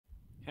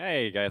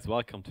Hey guys,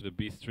 welcome to the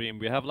B stream.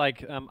 We have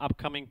like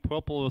upcoming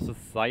Purple versus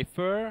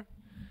Cipher.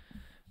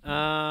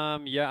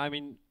 Yeah, I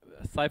mean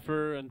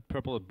Cipher and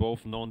Purple are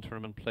both known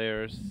tournament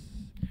players.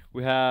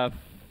 We have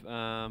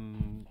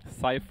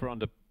Cipher on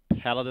the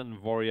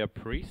Paladin, Warrior,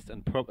 Priest,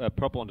 and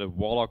Purple on the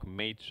Warlock,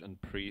 Mage,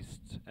 and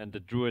Priest. And the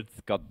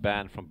Druids got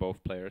banned from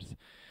both players.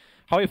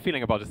 How are you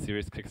feeling about the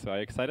series, Kixo? Are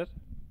you excited?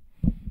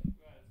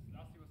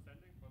 Last year was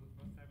standing for the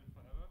first time in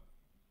forever,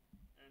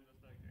 and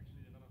there's like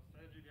actually a lot of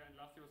strategy behind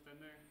last year was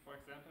standing. For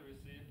example, we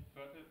see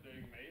Purple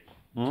playing Mage,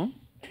 and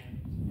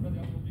what are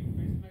the other being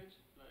Priest Mage,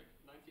 like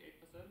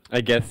 98%. I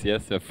guess,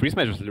 yes. Freeze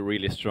Mage was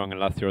really strong in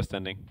last year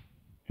standing.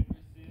 And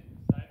we see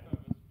Cipher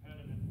with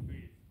Paladin and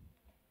Priest,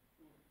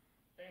 who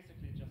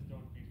basically just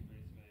don't beat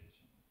Priest Mage.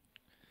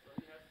 So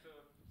he has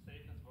to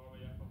save his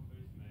warrior for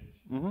Priest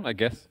Mage. I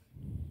guess.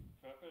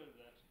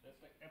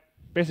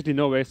 Basically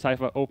no way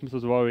Cipher opens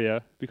his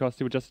warrior, because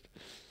he would just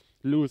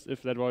lose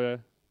if that warrior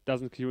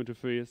doesn't queue into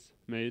freeze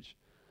mage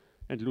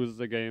and loses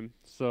the game.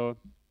 So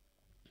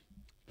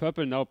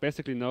Purple now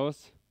basically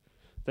knows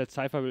that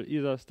Cipher will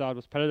either start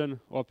with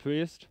Paladin or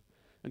Priest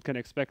and can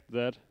expect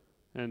that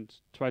and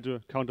try to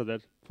counter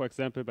that, for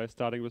example by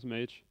starting with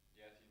Mage.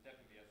 Yes, he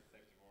definitely has a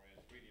safety warrior.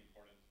 It's really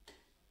important.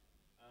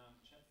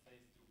 Chat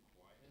stays too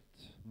quiet.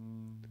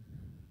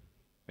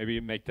 Maybe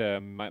make the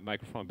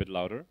microphone a bit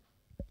louder.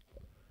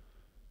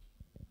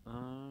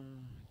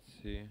 Let's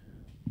see.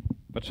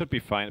 But should be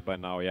fine by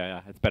now.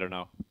 Yeah, it's better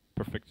now.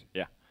 Perfect.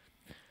 Yeah.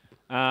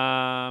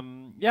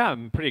 Yeah,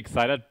 I'm pretty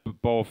excited.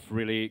 Both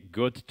really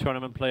good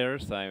tournament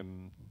players.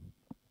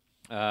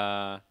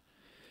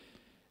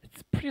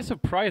 It's pretty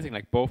surprising.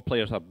 Like both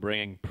players are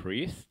bringing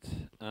Priest,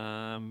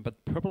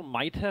 but Purple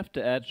might have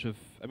the edge of.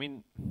 I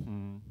mean,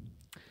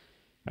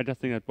 I just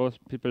think that both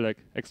people like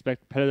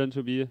expect Paladin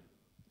to be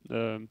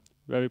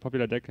very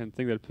popular deck and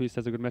think that Priest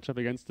has a good matchup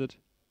against it.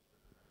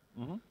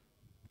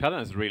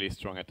 Paladin is really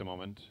strong at the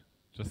moment.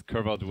 Just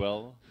curve out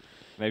well.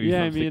 Maybe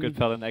Yeah, some good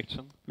Paladin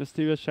action.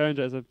 Mysterious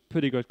Challenger is a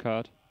pretty good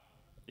card.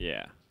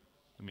 Yeah.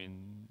 I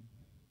mean,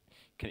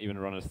 can even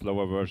run a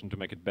slower version to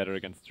make it better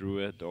against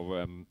Druid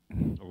or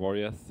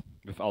Warriors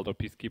with Aldo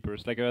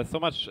Peacekeepers. Like so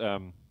much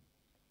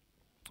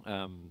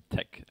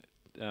tech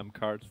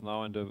cards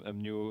now in the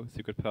new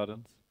Secret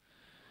Paladins.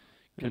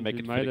 Can And make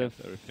we it might fit have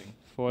against everything.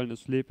 fallen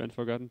asleep and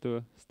forgotten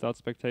to start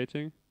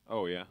spectating.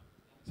 Oh yeah.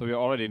 So we're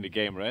already in the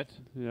game, right?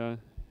 Yeah.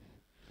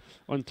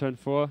 On turn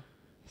 4,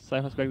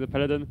 Cypher's playing the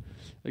Paladin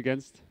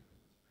against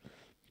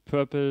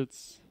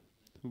Purple's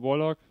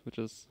Warlock, which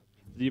is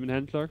Demon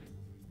Handlock.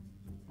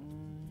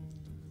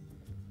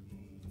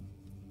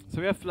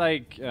 So we have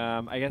like,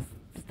 I guess,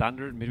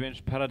 standard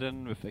mid-range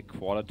Paladin with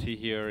equality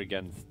here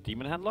against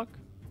Demon Handlock.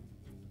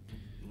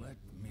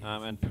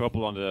 And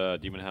Purple on the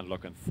Demon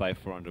Handlock and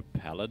Cipher on the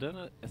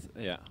Paladin.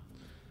 Yeah.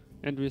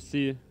 And we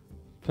see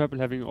Purple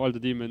having all the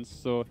demons,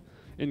 so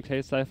in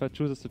case Cipher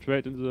chooses to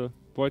trade into the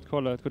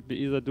Voidcaller, it could be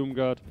either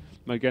Doomguard,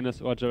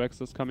 Mal'Ganis or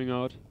Jaraxxus coming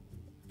out.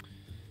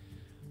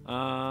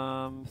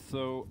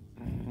 So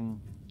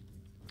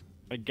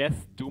I guess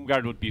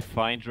Doomguard would be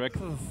fine.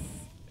 Jaraxxus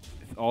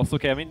is also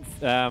okay. I mean,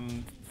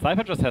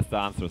 Cipher just has the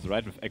answers,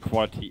 right? With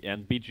equality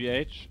and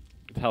BGH.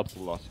 It helps a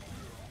lot.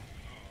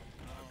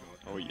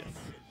 Oh yes.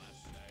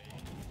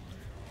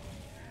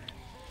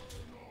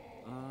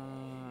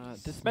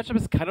 This matchup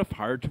is kind of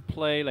hard to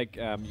play. Like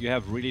you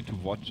have really to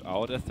watch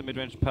out as the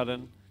mid-range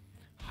Paladin,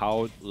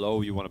 how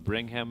low you want to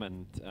bring him,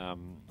 and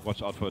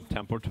watch out for a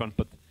tempo turn.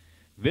 But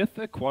with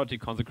a quality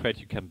Consecrate,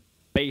 you can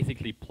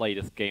basically play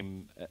this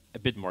game a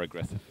bit more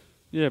aggressive.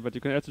 Yeah, but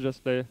you can also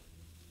just play,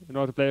 in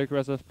order to play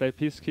aggressive, play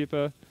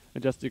Peacekeeper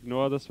and just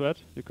ignore the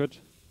threat. You could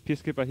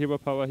Peacekeeper hero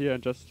power here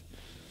and just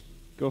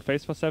go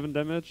face for 7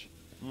 damage.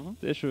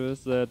 The issue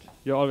is that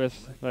you're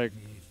always like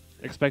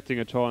expecting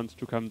a taunt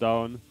to come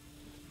down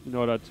in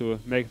order to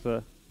make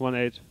the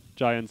 1/8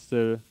 giant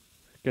still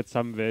get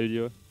some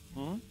value.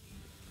 And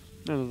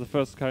the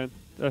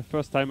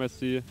first time I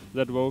see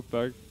that rogue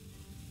bug.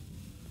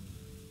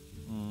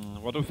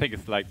 What do you think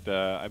is like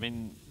the? I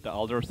mean, the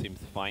Alder seems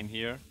fine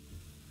here.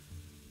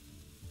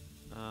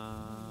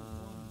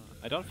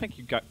 I don't think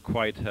you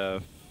quite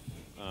have.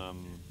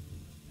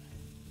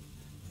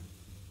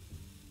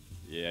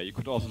 Yeah, you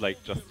could also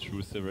like just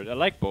true Cipher. I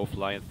like both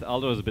lines. The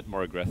Alder is a bit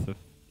more aggressive.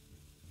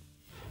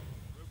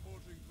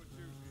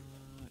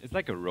 It's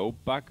like a rope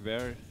bug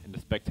there in the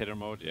spectator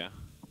mode, yeah.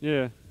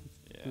 Yeah.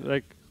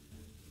 Like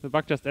the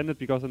bug just ended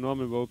because a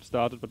normal rope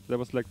started, but there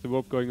was like the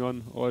rope going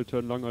on all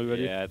turn long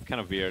already. Yeah, it's kind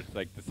of weird.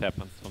 Like this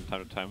happens from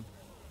time to time.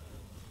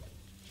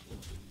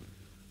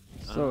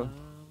 So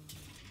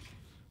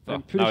I'm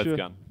now pretty it's sure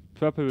gone.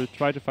 Purple will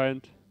try to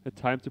find a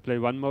time to play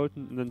one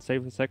Molten and then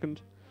save a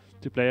second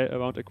to play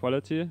around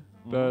equality,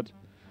 but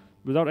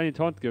without any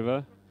taunt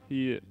giver,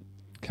 he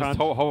can't.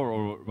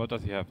 What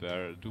does he have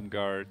there?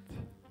 Doomguard.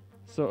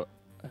 So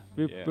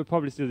we'll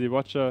probably see the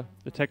Watcher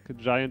attack the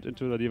Giant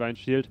into the Divine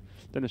Shield,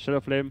 then a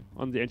Shadow Flame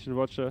on the Ancient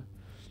Watcher,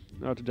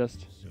 now to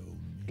just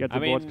get the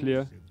board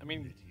clear. I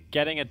mean,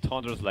 getting a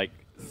taunt is like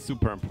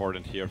super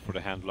important here for the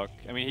handlock.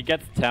 I mean, he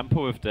gets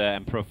tempo with the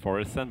Emperor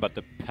Forest, but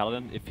the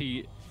Paladin, if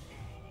he...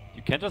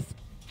 You can't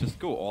just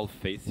go all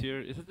face here.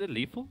 Is it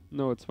lethal?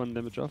 No, it's 1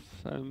 damage off,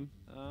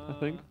 I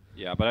think.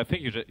 Yeah, but I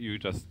think you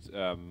just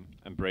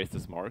embrace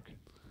this mark.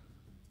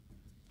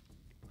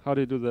 How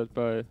do you do that?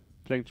 By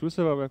playing True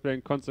Silver or by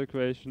playing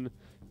Consecration,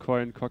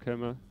 Coin,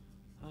 Cockhammer?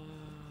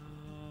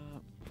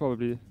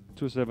 Probably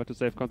True Silver to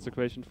save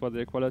Consecration for the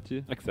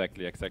equality.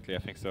 Exactly, I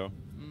think so.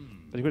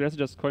 But you could also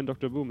just coin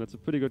Dr. Boom, that's a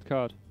pretty good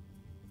card.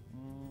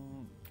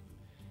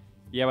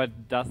 Yeah,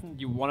 but doesn't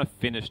you want to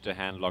finish the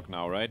handlock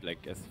now, right?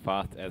 Like as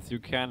fast as you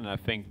can. And I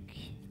think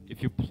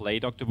if you play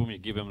Dr. Boom, you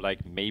give him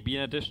like maybe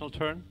an additional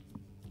turn.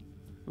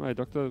 Right,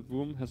 Dr.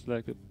 Boom has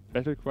like a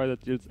battle cry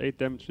that deals 8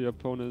 damage to your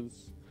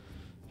opponent's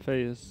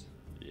face.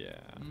 Yeah,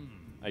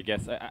 I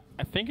guess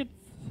I think it's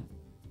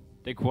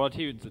the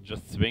equality. It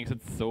just swings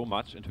it so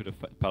much into the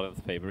Paladin's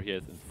favor here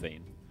is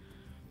insane.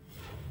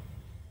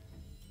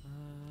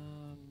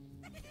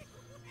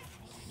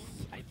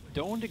 I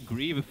don't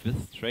agree with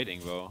this trading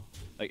though.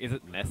 Like, is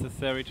it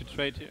necessary to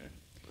trade here?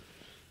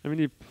 I mean,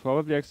 he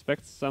probably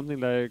expects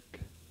something like,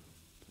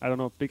 I don't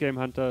know, Big Game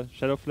Hunter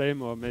Shadow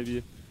Flame or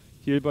maybe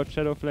Healbot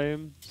Shadow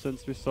Flame,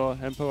 since we saw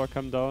Emperor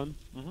come down.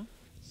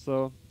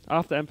 So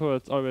after Emperor,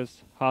 it's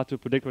always hard to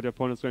predict what your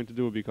opponent's going to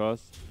do,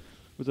 because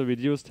with a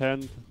reduced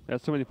hand,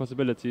 there's so many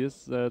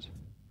possibilities that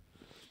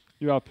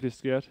you are pretty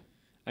scared.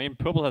 I mean,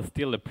 Purple has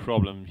still a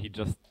problem. He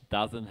just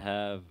doesn't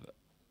have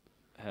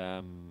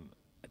a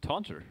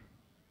Taunter.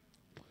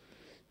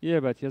 Yeah,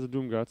 but he has a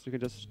Doomguard, so you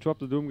can just drop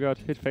the Doomguard,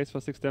 hit face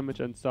for 6 damage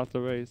and start the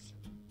race.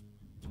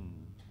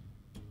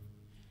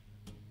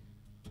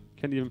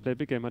 Can't even play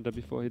Big Game Hunter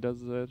before he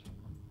does that.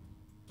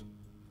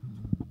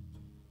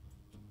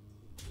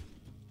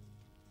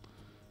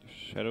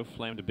 Shadow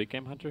Flame the Big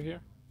Game Hunter here?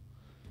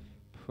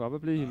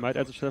 Probably. He might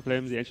also Shadow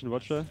Flame the Ancient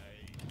Watcher.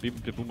 The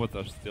Boombots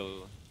are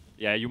still...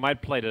 Yeah, you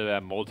might play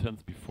the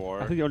Moltens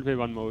before. I think you only play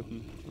 1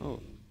 Molten. Oh.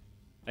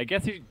 I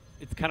guess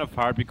it's kind of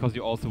hard because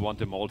you also want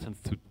the Moltens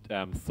to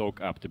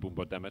soak up the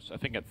Boombot damage. I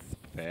think that's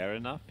fair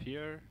enough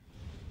here.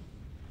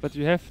 But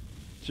you have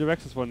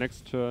Jiraxxus for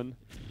next turn.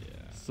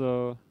 Yeah.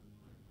 So...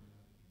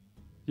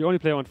 You only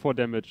play on 4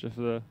 damage if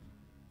the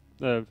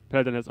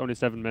Paladin has only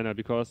 7 mana,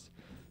 because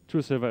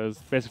 2 silver is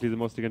basically the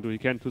most he can do. He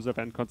can 2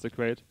 silver and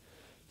Consecrate.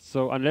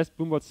 So unless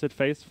Boombots sit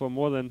face for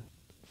more than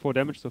 4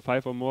 damage, so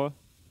 5 or more,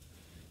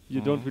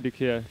 you don't really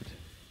care.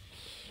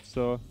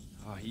 So...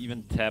 Oh, he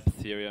even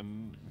taps here.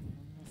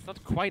 It's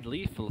not quite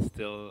lethal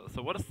still.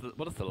 So what is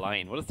the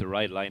line? What is the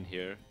right line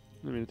here?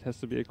 I mean, it has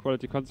to be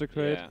Equality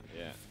Consecrate.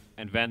 Yeah.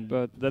 And then...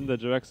 But then the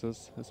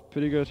Jiraxxus is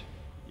pretty good.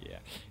 Yeah.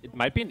 It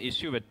might be an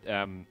issue with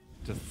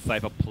just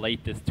Cipher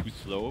played this too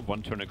slow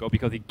 1 turn ago,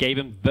 because he gave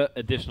him the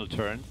additional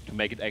turn to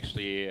make it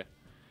actually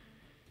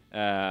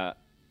a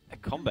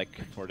comeback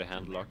for the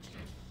handlock.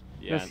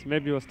 Yeah. Yes,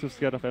 maybe he was too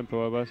scared of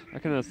Emperor, but I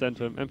can understand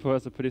him. Emperor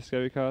is a pretty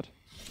scary card.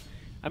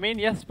 I mean,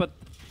 yes, but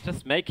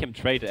just make him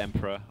trade the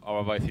Emperor,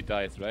 otherwise he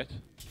dies, right?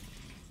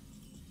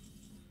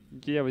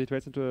 Yeah, but he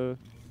trades into a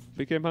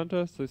Big Game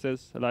Hunter, so he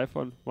stays alive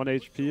on 1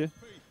 HP,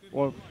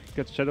 or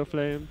gets Shadow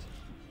Flamed.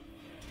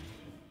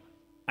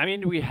 I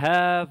mean, we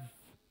have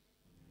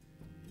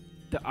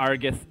the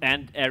Argus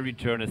and every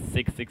turn is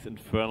 6/6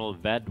 Infernal.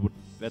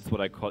 That's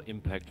what I call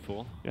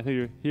impactful. I think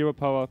you hero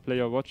power, play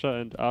your Watcher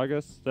and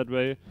Argus. That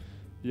way,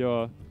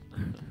 your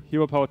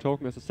hero power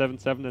token is a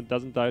 7/7 and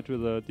doesn't die to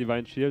the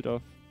Divine Shield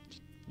of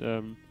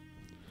the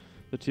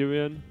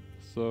Tyrion.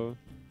 So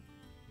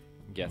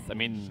yes, I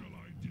mean,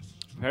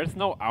 there's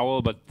no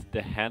Owl, but the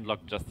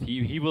handlock just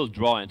he will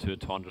draw into the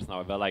Taunters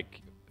now. There are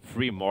like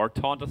 3 more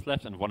Taunters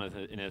left and 1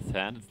 is in his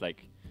hand. It's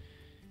like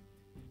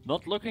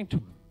not looking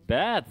too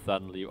bad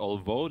suddenly,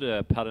 although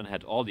the Paladin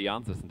had all the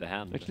answers in the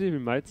hand. Actually, we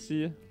might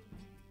see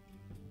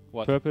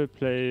what? Purple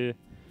play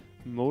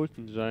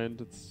Molten Giant.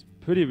 It's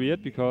pretty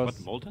weird because...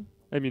 What, Molten?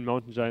 I mean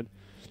Mountain Giant.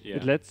 Yeah.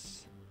 It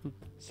lets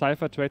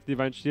Cipher trade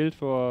Divine Shield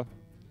for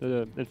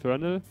the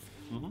Infernal.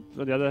 On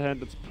the other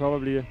hand, it's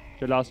probably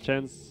your last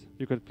chance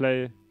you could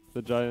play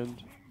the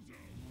Giant.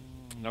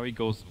 Now he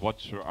goes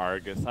Watcher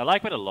Argus. I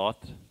like that a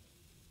lot.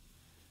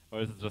 Or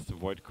is it just a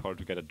void card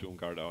to get a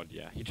Doomguard out?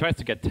 Yeah, he tries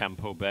to get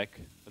tempo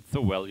back. It's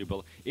so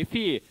valuable. If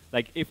the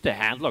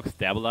handlock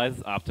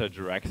stabilizes after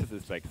Jiraxxus,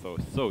 it's like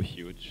so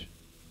huge.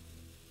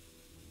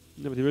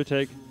 Yeah, but he will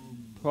take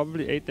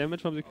probably 8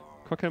 damage from the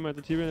Cockhammer and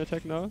the Tyrion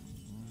attack now.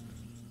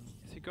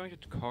 Is he going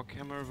to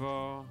Cockhammer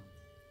though?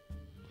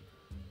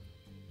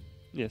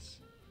 Yes.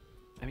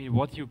 I mean,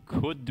 what you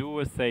could do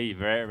is say,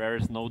 there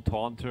is no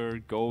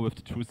Taunter, go with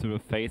the True Silver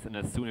face, and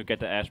as soon as you get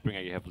the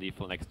Ashbringer, you have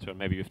lethal next turn,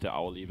 maybe with the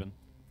Owl even.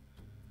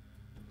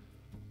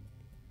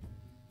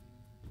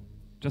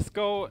 Just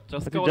go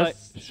like...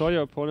 saw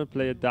your opponent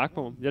play a Dark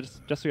Bomb,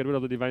 just to get rid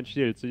of the Divine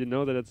Shield, so you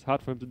know that it's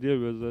hard for him to deal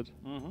with it.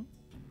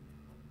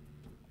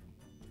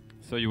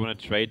 So you want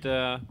to trade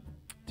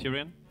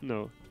Tyrion?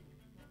 No.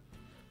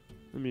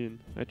 I mean,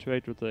 I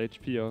trade with the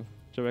HP of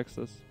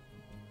Jiraxxus.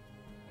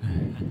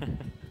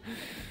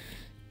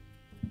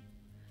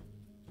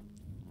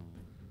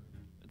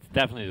 It's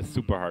definitely a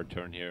super hard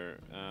turn here.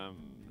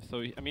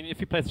 So, I mean, if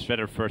he plays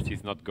Shredder first,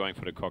 he's not going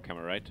for the core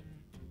camera, right?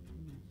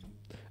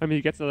 I mean,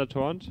 he gets another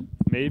taunt,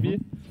 maybe.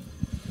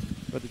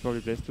 But he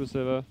probably plays 2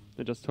 silver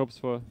and just hopes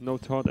for no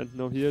taunt and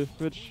no heal,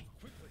 which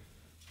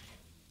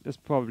is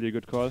probably a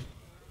good call.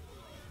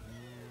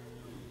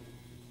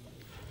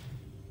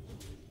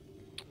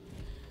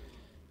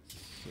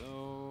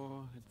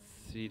 So,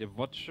 let's see. The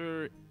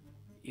Watcher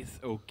is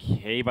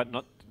okay, but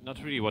not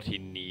really what he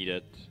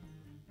needed.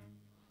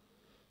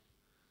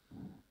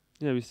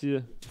 Yeah, we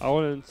see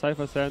Owl and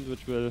Cipher Sand,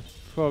 which will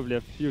probably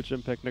have huge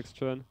impact next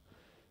turn.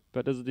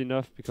 But is it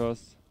enough?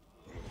 Because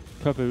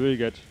purple will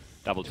get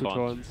Double 2 taunt.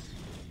 taunts.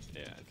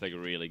 Yeah, it's like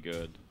really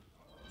good.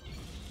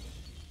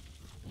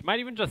 He might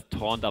even just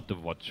taunt up the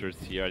Watchers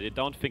here. I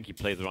don't think he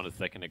plays around the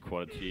second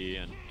equality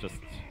and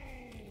just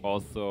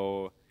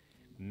also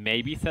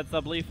maybe sets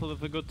up lethal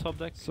with a good top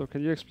deck. So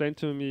can you explain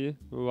to me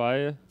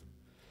why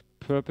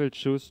purple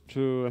choose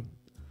to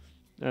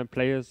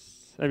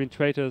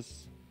trade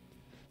his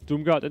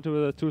Doomguard into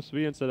the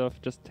 2-3 instead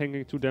of just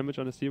tanking 2 damage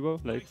on a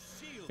zero? Like,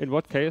 in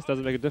what case does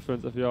it make a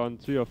difference if you're on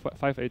 3 or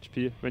 5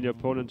 HP when your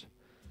opponent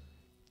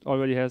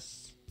already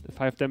has a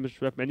 5 damage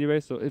weapon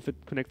anyway? So if it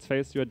connects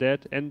face, you're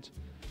dead, and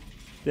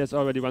there's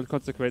already 1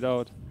 Consecrate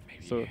out.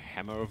 Maybe So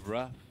Hammer of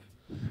Wrath.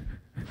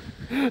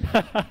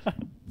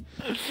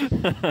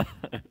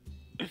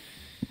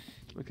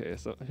 okay,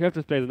 so you have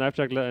to play the Knife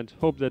Juggler and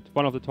hope that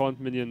one of the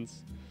taunt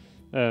minions.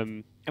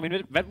 I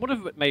mean, that would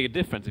have made a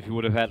difference if you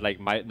would have had like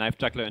my Knife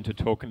Juggler into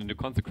Token into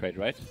Consecrate,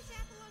 right?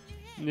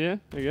 Yeah,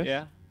 I guess.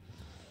 Yeah.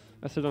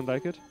 I still don't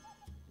like it.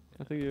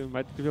 I think you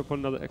might give your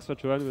opponent another extra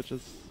turn, which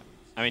is...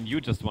 I mean, you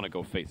just want to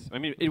go face. I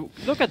mean,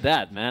 look at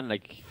that, man.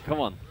 Like, come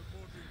on.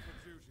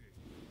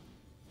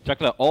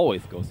 Juggler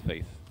always goes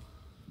face.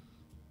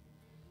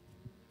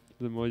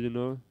 The more you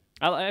know.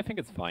 I think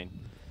it's fine.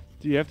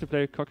 Do you have to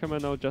play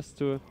Cockhammer now just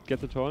to get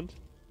the taunt?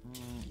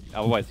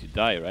 Otherwise you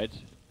die, right?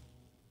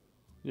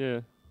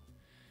 Yeah.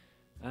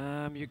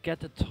 You get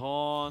the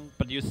taunt,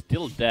 but you're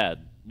still dead.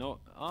 No,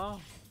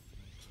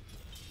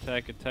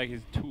 attack,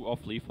 he's 2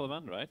 off lethal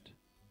then, right?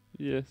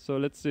 Yeah, so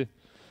let's see.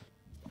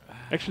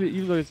 Actually,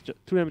 even though it's 2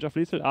 damage off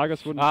lethal,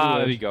 Argus wouldn't do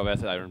there it. we go,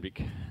 there's the Iron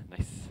Beak.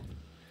 Nice.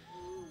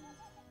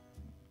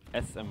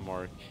 SM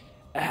Mark.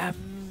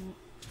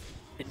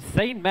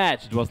 Insane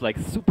match. It was like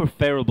super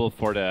favorable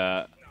for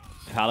the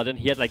Paladin.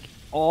 He had like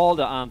all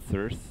the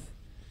answers.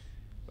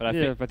 But I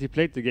think but he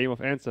played the game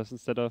of answers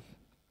instead of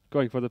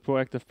going for the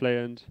proactive play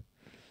and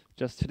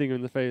just hitting him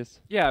in the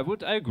face. yeah,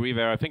 I agree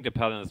there. I think the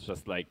Paladin is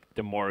just like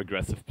the more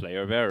aggressive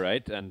player there,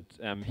 right? And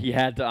he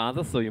had the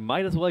answers, so you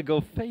might as well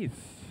go face.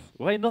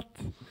 Why not?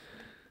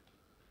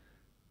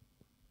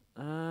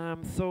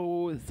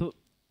 So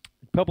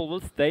Purple will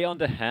stay on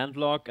the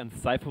handlock, and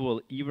Cipher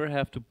will either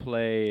have to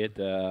play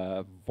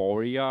the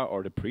Warrior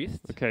or the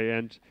Priest. Okay,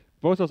 and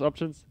both those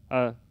options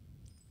are,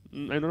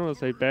 I don't want to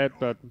say bad,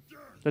 but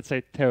let's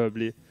say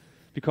terribly.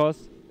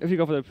 Because if you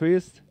go for the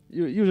Priest,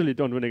 you usually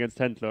don't win against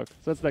handlock.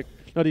 So it's like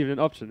not even an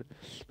option.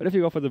 But if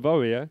you go for the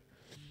Warrior,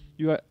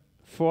 you are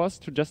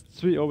forced to just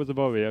 3 over the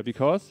Warrior.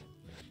 Because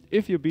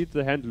if you beat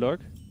the handlock,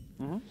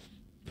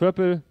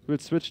 Purple will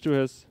switch to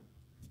his...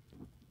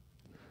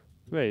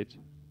 Wait.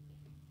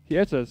 He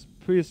enters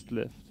Priest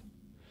left.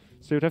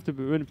 So you'd have to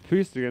win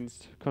Priest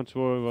against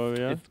Control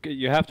Warrior.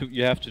 You have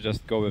to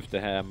just go with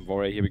the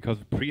Warrior here, because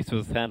Priest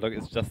versus handlock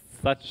is just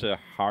such a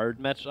hard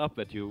matchup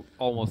that you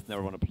almost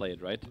never want to play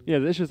it, right? Yeah,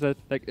 the issue is that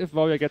like if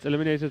Warrior gets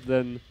eliminated,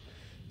 then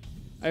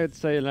I would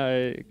say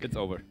like It's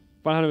over.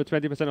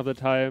 120% of the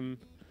time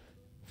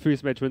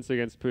Priest Mage wins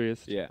against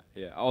Priest. Yeah,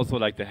 yeah. Also,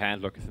 like the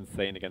handlock is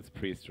insane against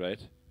Priest,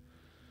 right?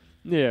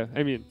 Yeah,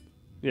 I mean,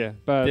 yeah,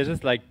 but This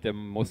is like the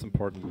most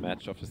important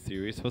match of the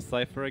series for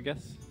Cipher, I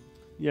guess.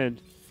 yeah,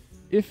 and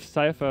if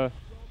Cipher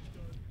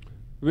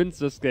wins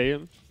this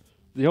game,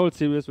 the whole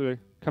series will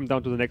come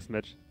down to the next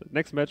match. The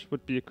next match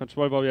would be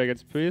Control Warrior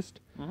against Priest,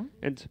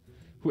 and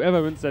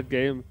whoever wins that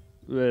game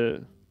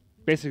will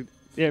basically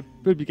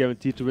will be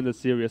guaranteed to win the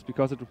series,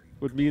 because it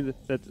would mean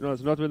that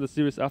to not win the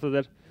series after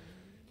that,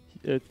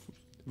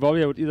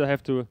 Warrior would either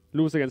have to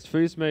lose against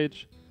Freeze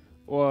Mage,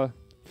 or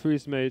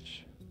Freeze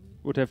Mage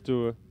would have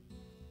to...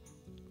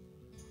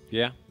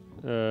 Yeah.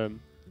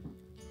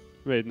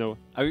 Wait, no.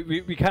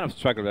 We kind of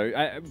struggle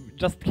there.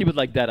 Just keep it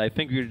like that. I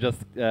think we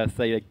just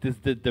say like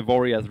the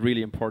Warrior is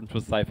really important for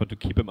Cipher to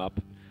keep him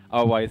up.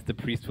 Otherwise, the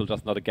Priest will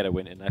just not get a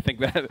win in. I think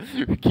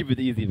we keep it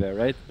easy there,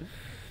 right?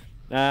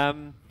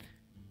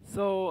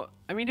 So,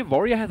 I mean, the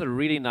Warrior has a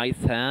really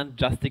nice hand.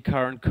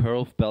 Justicar and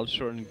Curve,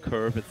 Belcher and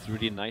Curve, it's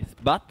really nice.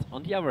 But,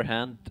 on the other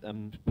hand,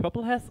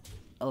 Purple has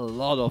a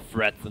lot of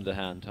threats in the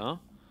hand, huh?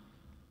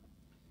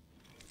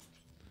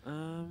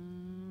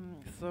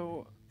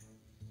 So...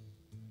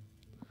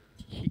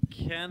 he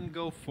can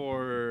go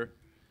for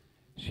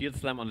Shield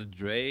Slam on the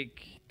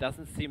Drake.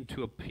 Doesn't seem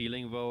too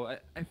appealing, though.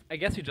 I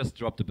guess you just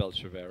drop the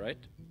Belcher there, right?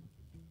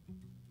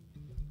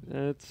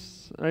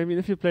 I mean,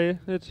 if you play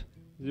it,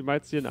 you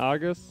might see an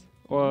Argus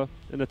or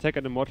an attack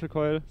and a Mortal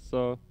Coil.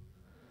 So,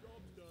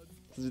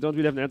 since you don't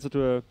really have an answer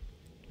to a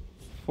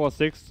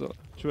 4-6 or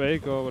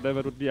Drake or whatever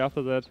it would be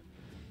after that,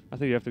 I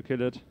think you have to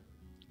kill it.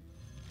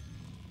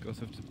 Goes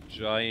with the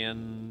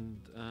giant.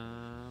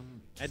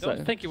 I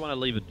don't think you want to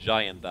leave a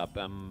giant up.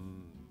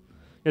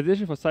 Yeah, the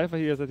issue for Cipher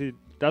here is that he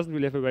doesn't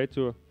really have a way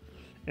to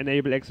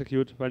enable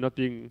execute while not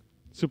being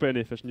super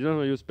inefficient. You don't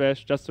want to use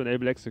bash just to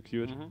enable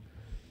execute.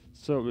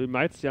 So we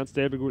might see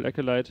unstable Ghoul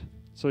Acolyte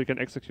so he can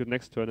execute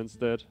next turn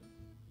instead.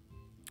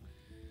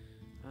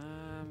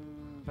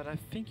 But I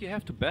think you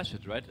have to bash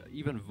it, right?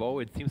 Even though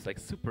it seems like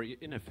super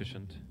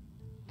inefficient.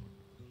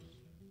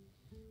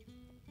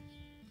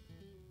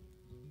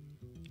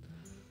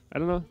 I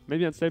don't know,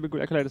 maybe unstable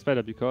Ghoul Acolyte is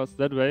better, because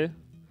that way,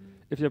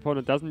 if your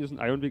opponent doesn't use an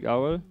Iron Beak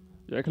Owl,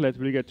 your Acolyte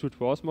will get 2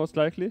 dwarves most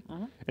likely.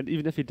 And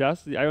even if he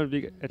does, the Iron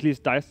Beak at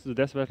least dies to the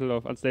death battle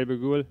of unstable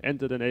Ghoul,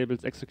 and it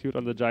enables execute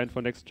on the giant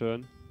for next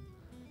turn.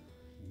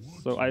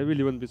 So I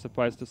really wouldn't be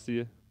surprised to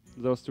see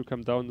those two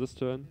come down this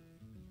turn.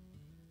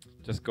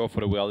 Just go for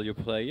the value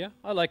play, yeah,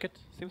 I like it,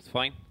 seems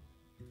fine.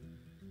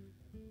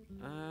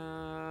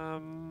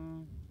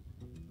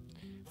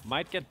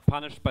 Might get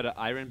punished by the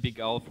Iron Beak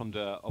Owl from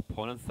the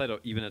opponent's side, or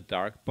even a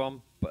Dark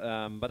Bomb,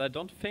 but I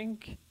don't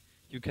think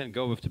you can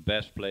go with the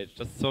Bash play. It's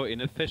just so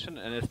inefficient,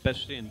 and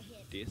especially in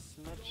this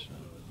match.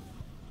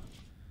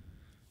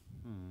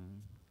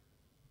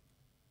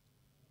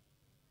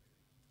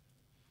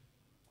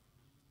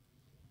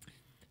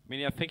 I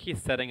mean, I think he's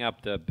setting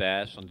up the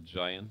bash on the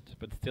giant,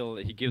 but still,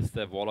 he gives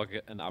the Warlock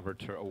an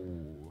overturn.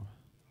 Oh.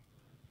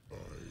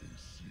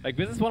 Like,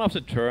 this is one of the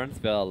turns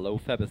where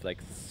Loathab is like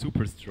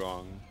super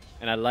strong,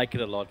 and I like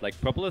it a lot. Like,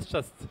 Purple is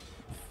just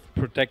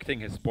protecting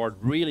his board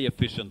really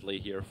efficiently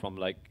here from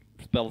like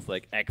spells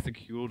like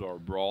Execute or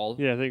Brawl.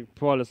 Yeah, I think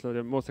Brawl is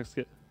the most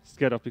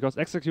scared of, because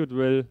Execute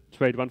will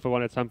trade 1 for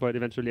 1 at some point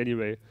eventually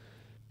anyway.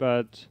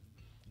 But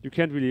you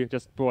can't really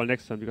just Brawl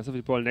next turn, because if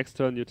you Brawl next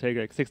turn, you take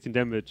like 16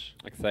 damage.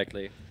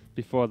 Exactly.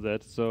 Before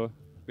that, so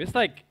it's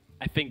like,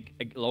 I think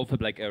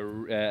Loathab like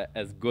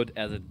as good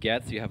as it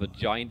gets. You have a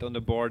giant on the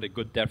board, a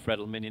good Death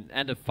Rattle minion,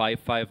 and a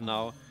 5/5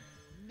 now.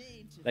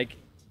 Like,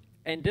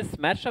 in this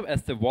matchup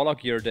as the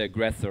Warlock, you're the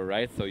aggressor,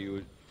 right? So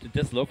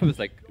this Loathab is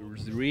like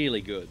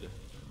really good.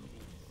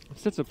 I'm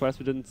still surprised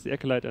we didn't see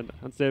Acolyte and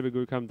Unstable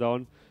Ghoul come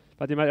down,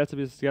 but he might also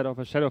be scared of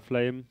a Shadow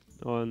Flame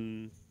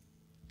on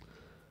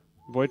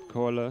Void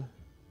Caller.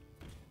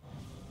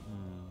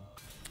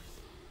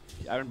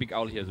 The Iron Beak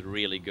Owl here is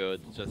really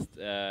good. Just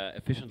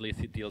efficiently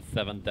deals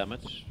 7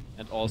 damage,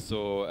 and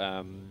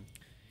also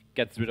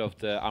gets rid of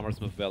the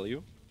Armorsmith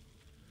value.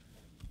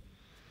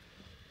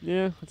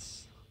 Yeah,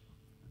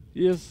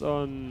 he is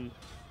on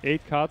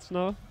 8 cards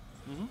now,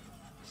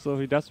 so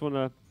he does want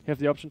to have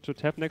the option to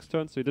tap next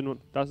turn, so he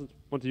doesn't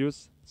want to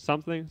use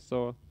something,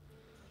 so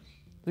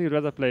I think he'd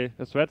rather play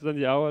a threat than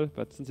the Owl,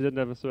 but since he didn't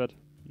have a threat,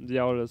 the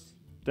Owl is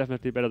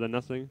definitely better than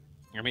nothing.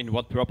 I mean,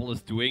 what Purple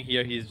is doing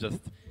here, he's just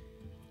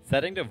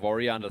setting the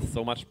Warrior under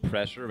so much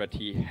pressure that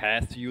he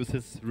has to use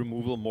his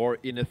removal more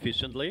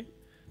inefficiently.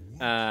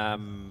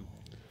 And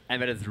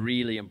that is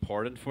really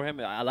important for him.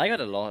 I like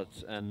it a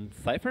lot. And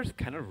Cipher's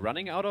kind of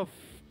running out of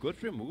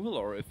good removal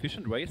or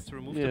efficient ways to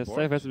remove the board.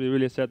 Cipher has to be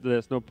really sad that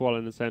there's no Brawl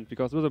in his hand,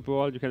 because with a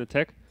Brawl you can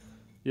attack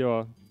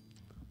your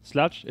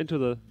Sludge into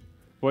the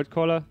Void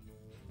Caller,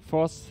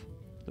 force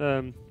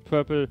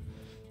Purple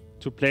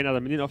to play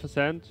another minion off his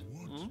hand,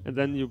 and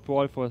then you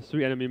Brawl for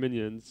 3 enemy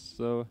minions.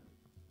 So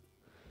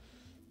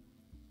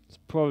it's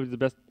probably the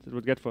best it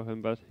would get for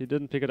him, but he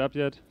didn't pick it up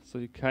yet, so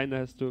he kinda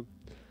has to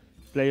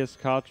play his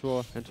card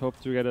draw and hope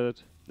to get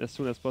it as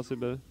soon as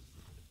possible.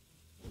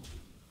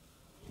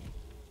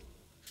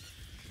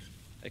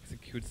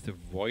 Executes the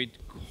Void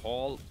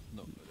Call.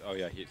 No. Oh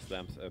yeah, he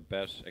slams a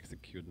Bash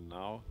Execute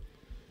now.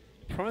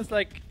 Problem is,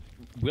 like,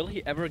 will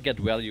he ever get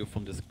value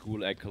from this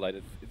Ghoul Acolyte?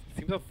 It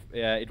seems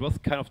it was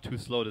kind of too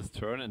slow this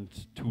turn and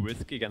too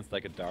risky against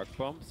like a Dark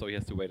Bomb, so he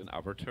has to wait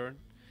another turn.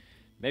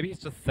 Maybe he's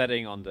just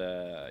setting on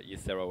the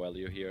Ysera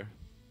value here.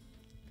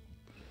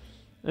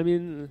 I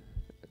mean,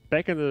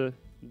 back in the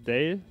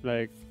day,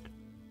 like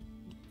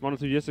 1 or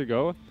 2 years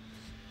ago,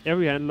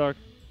 every handlock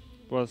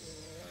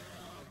was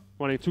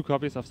wanting 2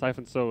 copies of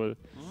Siphon Soul.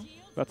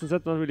 But since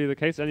that's not really the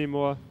case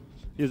anymore,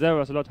 Ysera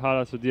was a lot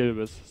harder to deal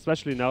with,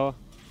 especially now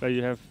where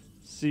you have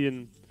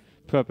seen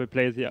Purple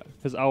play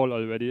his Owl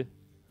already.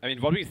 I mean,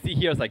 what we see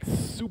here is like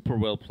super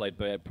well played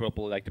by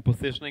Purple. Like the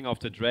positioning of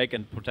the Drake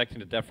and protecting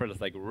the Death Rattle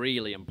is like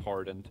really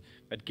important.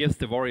 It gives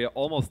the Warrior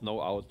almost no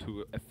out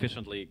to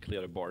efficiently clear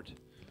the board.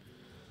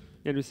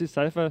 And we see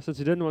Cipher, since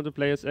he didn't want to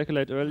play his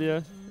Acolyte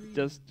earlier,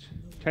 just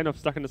kind of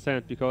stuck in the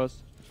sand,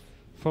 because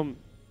from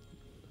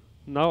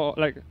now,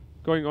 like,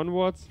 going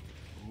onwards,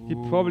 he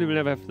probably will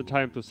never have the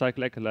time to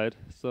cycle Acolyte,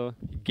 so...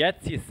 He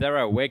gets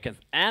Ysera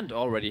Awakens and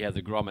already has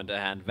a Grom in the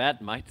hand.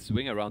 That might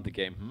swing around the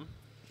game,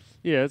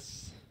 Yeah,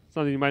 it's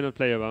something you might not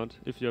play around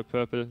if you're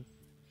Purple.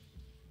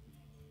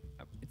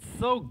 It's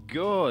so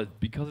good,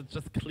 because it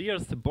just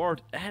clears the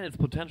board and its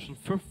potential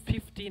for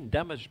 15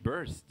 damage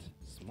burst.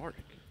 Smart.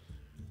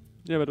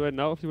 Yeah, but right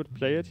now if he would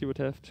play it, he would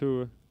have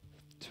to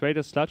trade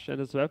his Sludge and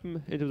his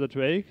weapon into the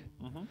Drake.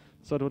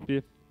 So it would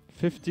be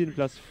 15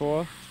 plus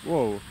 4.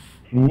 Whoa.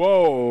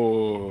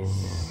 Whoa!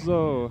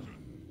 So...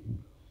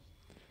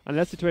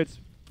 Unless he trades...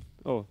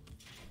 Oh.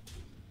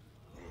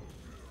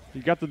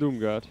 You got the Doom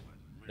Guard.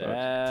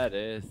 That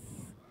is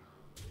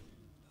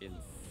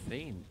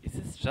insane. Is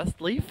this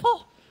just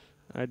lethal?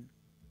 I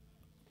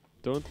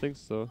don't think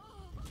so.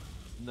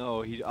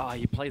 No,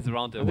 he plays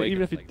around the I think Awakens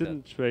even if he like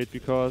didn't trade,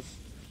 because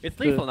it's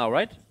lethal now,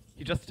 right?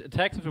 He just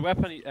attacks with a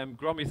weapon,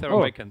 Grommy Sarah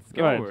Awakens.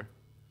 Game right. over.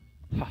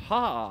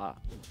 Haha.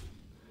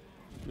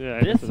 yeah,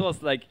 I This guess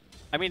was like,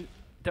 I mean,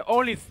 the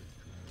only.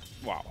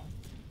 Wow.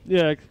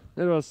 yeah, it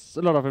was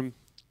a lot of him.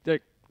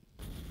 Like,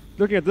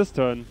 looking at this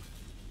turn,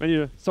 when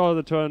you saw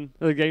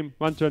the game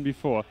one turn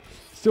before,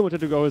 still wanted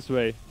to go his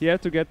way. He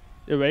had to get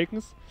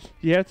Awakens,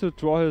 he had to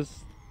draw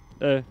his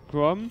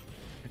Grom,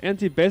 and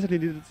he basically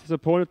needed his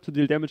opponent to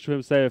deal damage to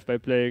himself by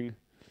playing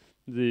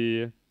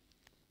the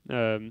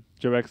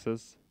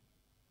Jiraxxus.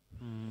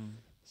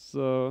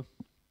 So,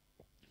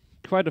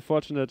 quite a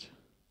fortunate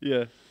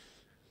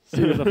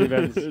series of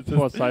events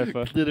for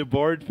Cipher. Clear the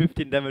board,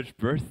 15 damage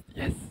burst.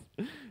 Yes.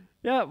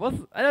 Yeah, it was,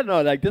 I don't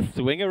know, like this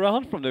swing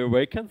around from the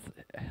Awakens.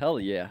 Hell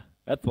yeah.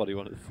 That's what you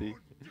want to see.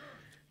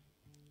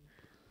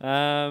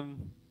 So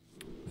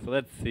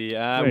let's see.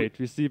 Wait,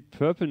 we see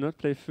Purple not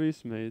play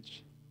Freeze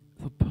Mage.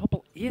 So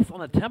Purple is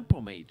on a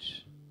Tempo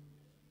Mage.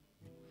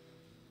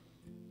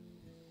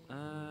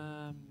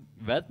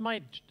 That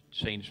might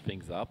change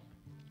things up.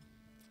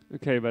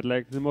 Okay, but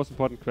like the most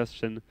important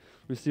question.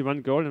 We see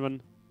one gold and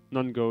one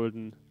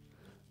non-golden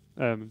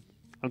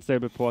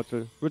unstable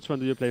portal. Which one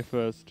do you play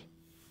first?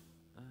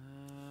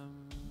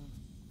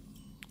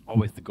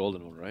 Always the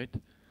golden one, right?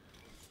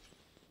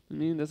 I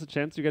mean, there's a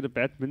chance you get a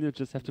bad minion, you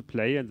just have to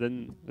play and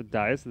then it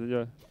dies and then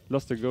you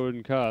lost a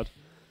golden card.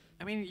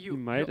 I mean, you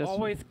might as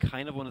always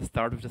kind of want to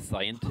start with the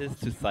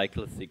Scientist to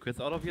cycle secrets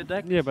out of your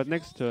deck. Yeah, but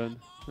next turn.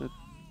 It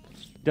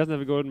doesn't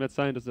have a golden mad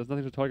scientist, there's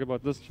nothing to talk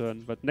about this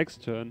turn. But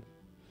next turn,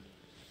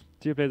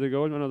 do you play the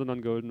golden one or the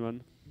non-golden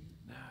one?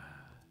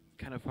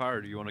 Kind of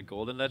hard. Do you want a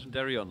golden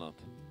legendary or not?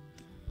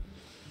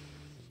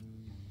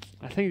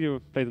 I think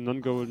you play the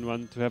non-golden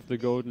one to have the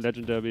golden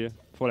legendary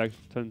for like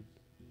turn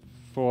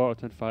 4 or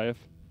turn 5.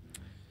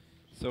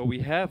 So we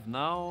have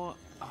now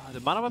the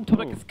mana bomb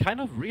deck is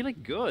kind of really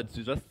good.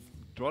 So just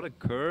draw the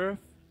curve,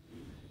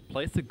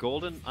 place the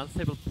golden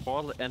unstable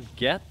portal, and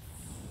get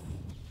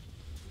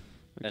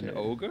an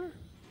ogre.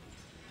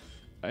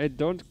 I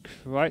don't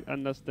quite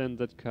understand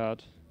that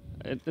card.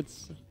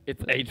 It's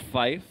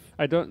 8/5.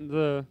 I don't.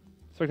 The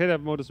spectator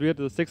mode is weird.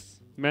 The 6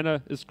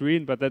 mana is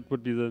green, but that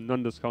would be the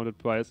non-discounted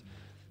price.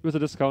 With a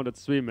discount,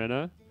 it's 3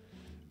 mana.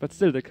 But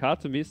still, the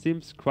card to me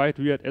seems quite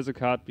weird as a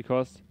card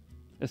because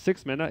a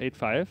 6 mana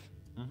 8/5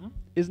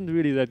 isn't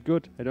really that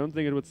good. I don't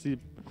think it would see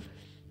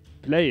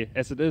play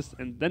as it is,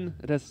 and then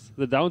it has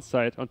the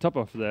downside on top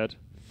of that.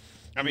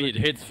 I mean, it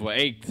hits for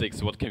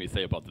 8/6. What can we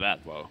say about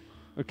that? Wow.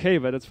 Okay,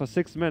 but it's for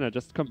 6 mana.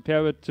 Just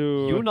compare it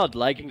to. You not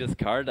liking this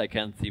card? I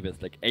can't see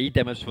this. Like 8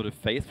 damage for the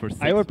face for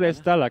 6. I would play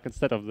mana? Starluck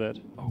instead of that.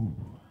 Oh.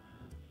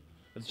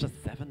 It's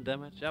just 7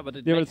 damage. Yeah, but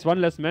but it's 1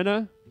 less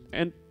mana,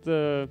 and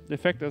the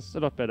effect is a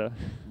lot better.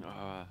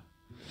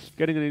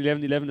 Getting an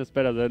 11/11 is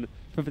better than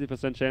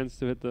 50% chance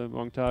to hit the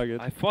wrong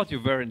target. I thought you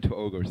were into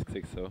Ogre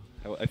 6, so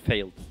I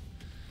failed.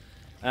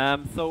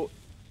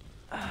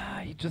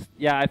 You just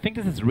I think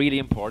this is really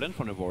important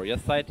from the warrior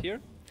side here.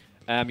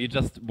 You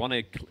just want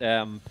to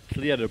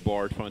clear the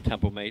board from a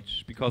Tempo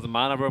Mage because a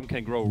mana worm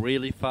can grow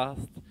really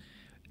fast.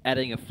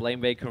 Adding a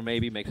Flame Waker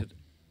maybe makes it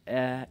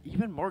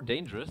even more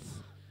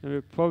dangerous. And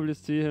we'll probably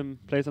see him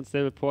play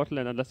Unstable Portal,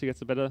 and unless he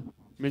gets a better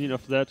minion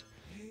of that,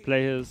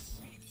 play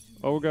his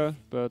Ogre,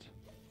 but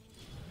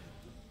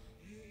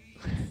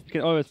he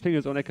can always ping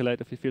his own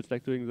Acolyte if he feels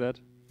like doing that.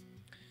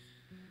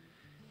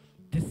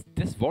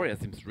 This warrior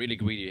seems really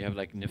greedy. You have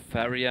like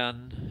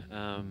Nefarian.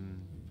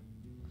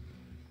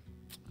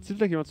 It seems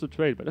like he wants to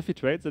trade, but if he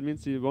trades, that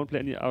means he won't play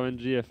any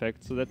RNG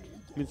effect, so that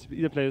means he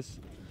either plays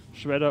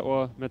Shredder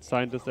or Mad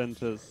Scientist and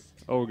his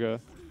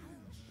Ogre.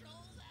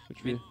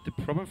 I mean, the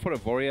problem for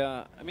the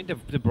warrior, I mean,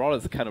 the brawler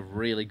is kind of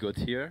really good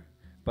here,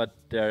 but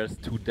there's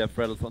 2 death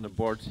rattles on the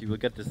board. He will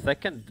get the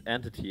second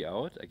entity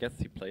out. I guess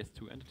he plays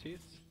 2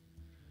 entities.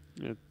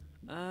 Yeah,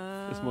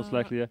 it's most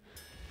likely, yeah.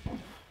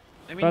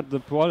 I mean, but the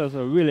brawler is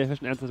a really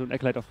efficient answer to an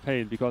Acolyte of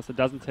Pain because it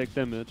doesn't take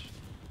damage.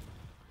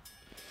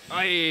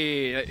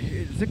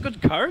 It's a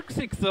good card,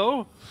 6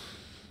 though.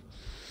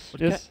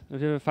 Yes,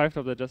 if you have a 5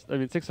 of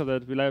that, 6 of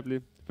that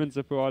reliably wins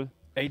the brawl.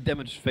 8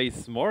 damage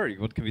face more.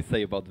 What can we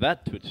say about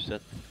that, Twitch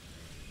chat?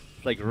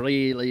 It's like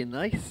really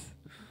nice.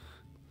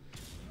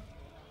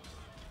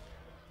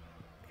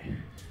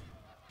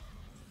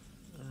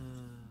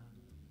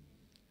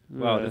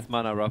 Wow, this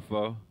mana rough,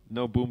 wow.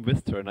 No boom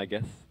this turn, I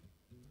guess.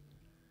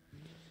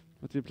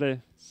 What do you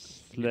play?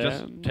 Slam? You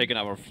just take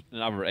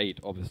another 8,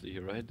 obviously,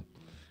 here, right?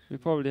 We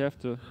probably have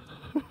to.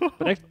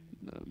 But I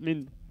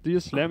mean, do you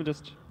slam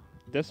just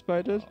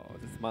despite it? Oh,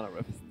 this mana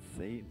ref is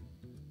insane.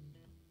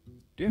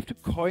 Do you have to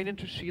coin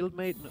into Shield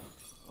Mate? No.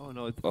 Oh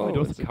no, it's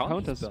it's a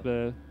counter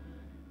spell.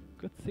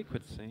 Good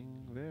sequencing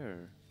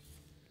there.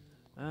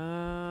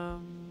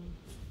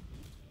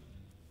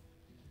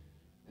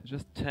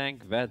 Just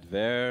tank that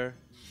there.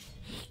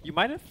 You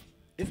might have.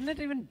 Isn't it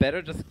even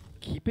better just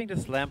keeping the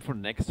slam for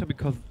next turn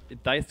because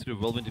it dies to the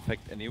whirlwind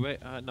effect anyway?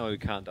 No, you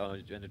can't. Oh,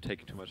 you're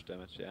taking too much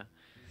damage, yeah.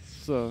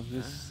 So,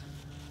 this...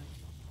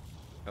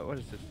 Oh, what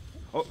is this?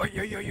 Oh, oi,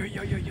 oi, oi, oi,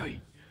 oi, oi, oi.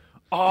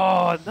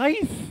 Oh,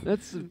 nice!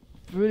 That's a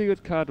really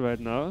good card right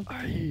now.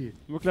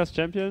 Muklas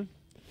Champion.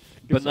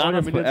 Gives all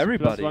Bananas your for minions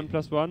everybody.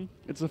 +1/+1.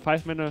 It's a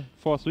 5 mana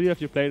 4/3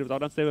 if you play it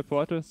without Unstable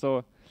Portal,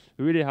 so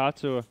really hard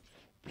to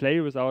play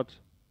without.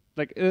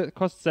 Like, it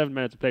costs 7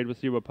 mana to play it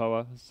with Hero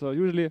Power, so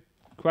usually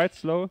quite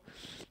slow.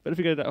 But if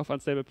you get it off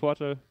Unstable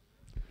Portal,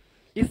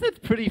 Isn't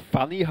it pretty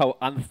funny how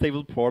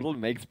Unstable Portal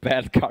makes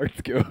bad cards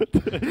good?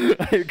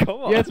 Come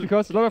on. yeah, it's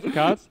because a lot of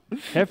cards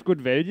have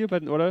good value,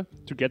 but in order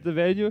to get the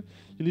value,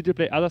 you need to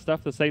play other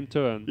stuff the same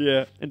turn.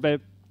 Yeah. And by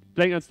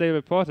playing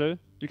Unstable Portal,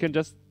 you can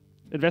just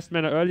invest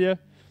mana earlier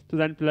to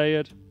then play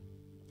it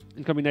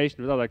in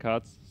combination with other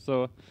cards.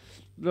 So a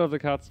lot of the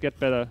cards get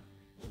better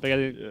by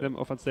getting them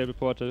off Unstable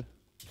Portal.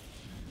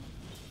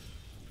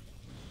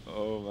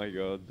 Oh my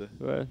god.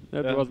 Well,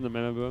 that wasn't a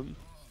mana burn.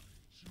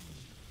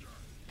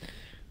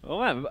 Oh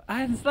man,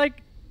 it's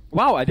like,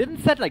 wow, I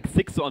didn't set like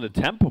 6 on the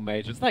Tempo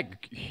Mage. It's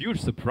like a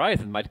huge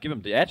surprise and might give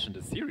him the edge in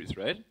the series,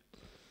 right?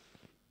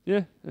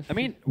 Yeah. I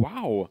mean,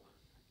 wow.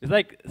 It's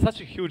like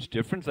such a huge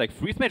difference. Like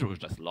Freeze Mage was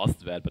just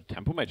lost that, but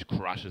Tempo Mage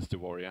crushes the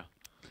warrior.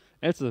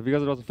 Also,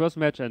 because it was the first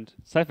match and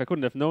Cipher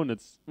couldn't have known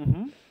its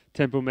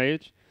Tempo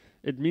Mage,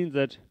 it means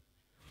that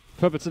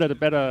Purple still had a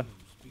better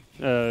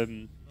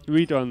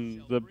read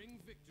on the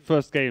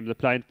first game, the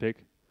blind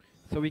pick.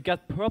 So we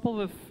got Purple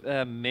with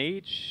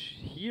Mage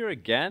here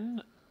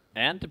again,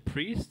 and the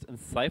Priest, and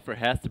Cipher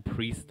has the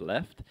Priest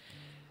left.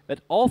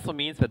 That also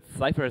means that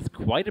Cipher has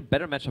quite a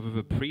better matchup with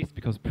a Priest,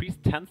 because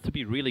Priest tends to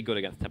be really good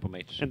against Tempo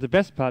Mage. And the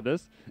best part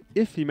is,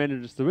 if he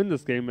manages to win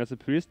this game as a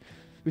Priest,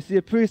 we see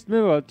a Priest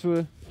mirror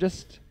to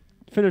just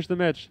finish the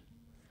match.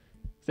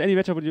 Is there any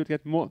matchup would you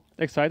get more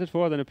excited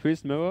for than a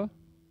Priest mirror?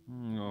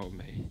 Oh,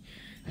 mate.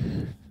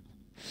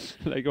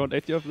 Like around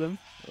 80 of them?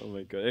 Oh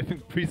my god, I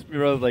think Priest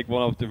Mirror is like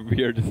one of the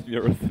weirdest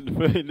mirrors in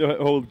the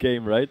whole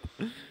game, right?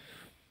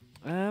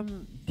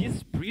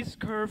 This Priest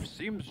curve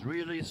seems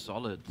really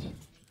solid.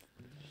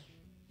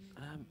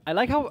 I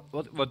like how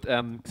what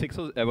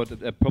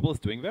Purple is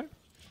doing there.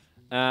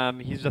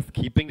 He's just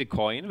keeping the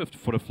coin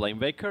for the Flame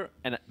Waker,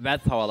 and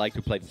that's how I like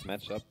to play this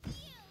matchup.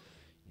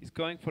 He's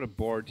going for the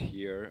board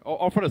here,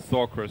 or for the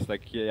Sorceress.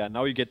 Like yeah,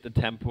 now you get the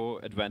tempo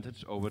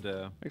advantage over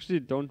the.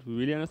 Actually, don't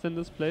really understand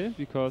this play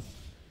because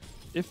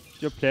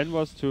if your plan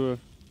was to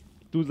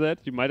do that,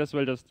 you might as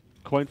well just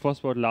coin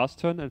Frostboard last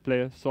turn and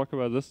play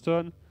Sorcerer this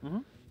turn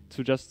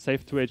to just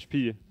save 2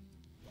 HP.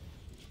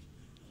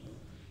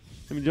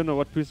 I mean, you don't know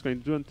what Priest is going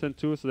to do in turn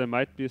 2, so there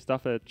might be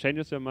stuff that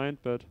changes your mind,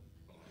 but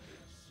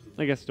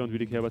I guess you don't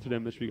really care about 2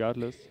 damage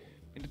regardless.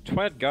 And the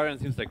Twilight Guardian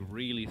seems like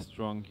really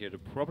strong here. The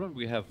problem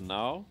we have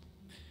now,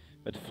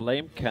 with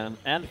Flame Cannon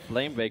and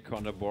Flame Waker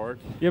on the board.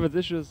 Yeah, but the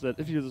issue is that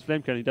if he uses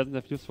Flame Cannon, he doesn't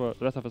have use for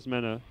the rest of his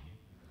mana.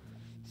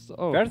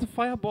 So There's a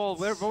Fireball.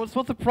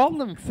 What's the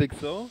problem,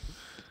 Sixo?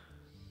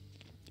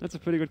 That's a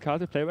pretty good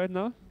card to play right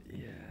now.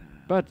 Yeah.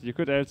 But you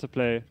could also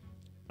play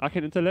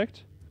Arcane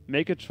Intellect,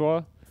 make it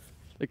for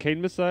a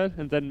Cane Missile,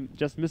 and then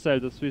just missile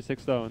the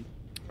 3/6 down.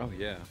 Oh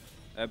yeah.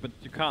 But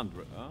you can't.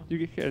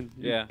 You can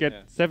Yeah, get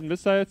yeah. 7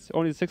 missiles,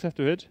 only 6 have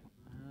to hit.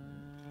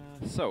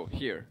 So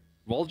here,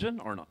 Vol'jin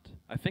or not?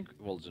 I think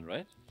Vol'jin,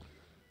 right?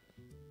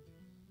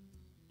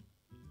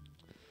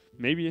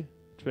 Maybe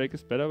Drake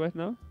is better right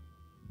now.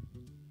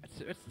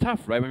 It's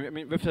tough, right? I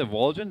mean, with the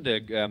Vol'jin,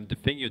 the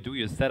thing you do,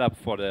 you set up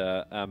for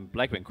the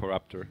Blackwing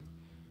Corruptor.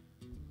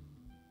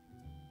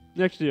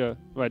 Actually,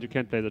 right, you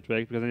can't play the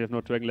Drake because then you have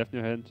no Dragon left in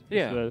your hand.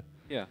 Yeah. As well.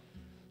 Yeah.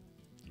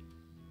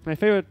 My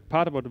favorite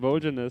part about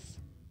Vol'jin is,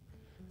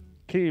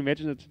 can you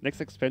imagine it next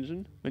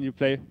expansion when you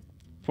play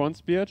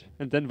Thornspear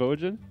and then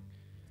Vol'jin?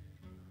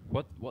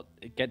 What?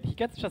 He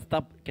gets just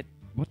up.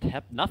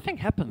 Nothing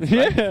happens.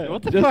 Yeah. Right?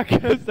 What the just fuck?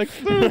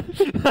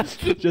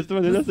 6-2. Just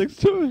vanilla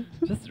 6-2.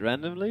 Just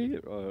randomly?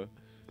 Or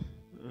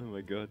oh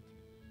my god.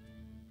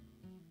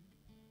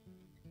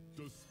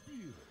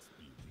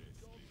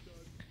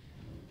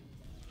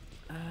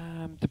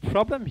 The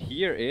problem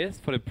here is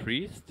for the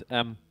priest.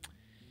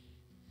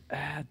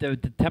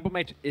 The Tempo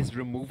Mage is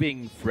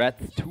removing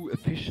threats too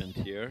efficient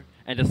here,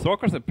 and the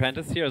Sorcerer's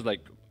Apprentice here is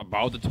like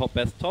about the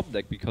best top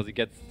deck because he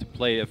gets to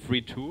play a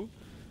 3/2.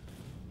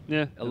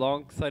 Yeah.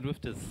 Alongside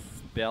with the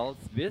spells,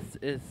 this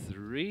is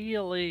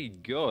really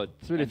good.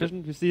 It's really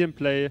efficient. We see him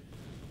play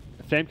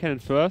Flame Cannon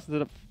first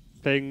instead of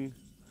playing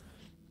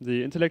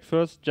the Intellect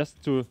first,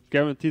 just to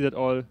guarantee that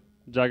all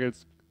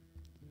juggles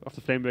of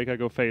the Flame Breaker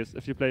go face.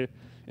 If you play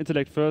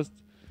Intellect first,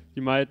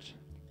 you might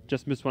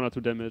just miss 1 or 2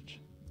 damage.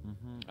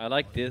 I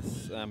like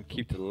this.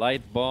 Keep the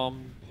Light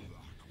Bomb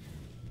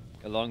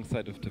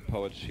alongside with the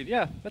Powered Shield.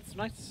 Yeah, that's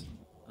nice.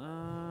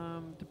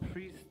 The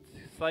Priest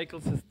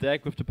cycles his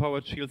deck with the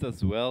Powered Shields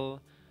as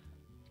well.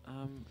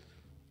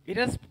 It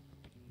is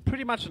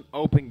pretty much an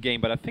open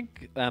game, but I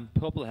think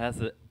Purple has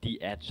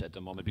the edge at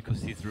the moment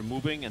because he's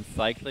removing and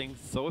cycling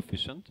so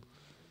efficient.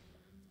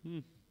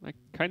 I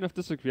kind of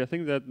disagree. I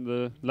think that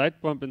the Light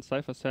Bomb in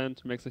Cipher's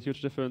hand makes a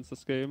huge difference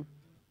this game.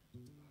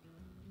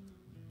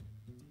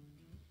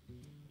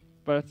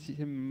 but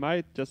he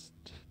might just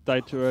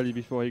die too early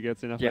before he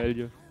gets enough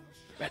value.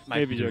 That might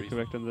Maybe be the you're reason.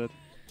 correct on that.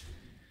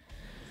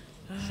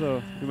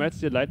 So, you might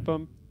see a light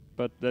bomb,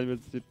 but then we'll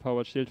see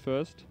powered shield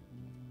first.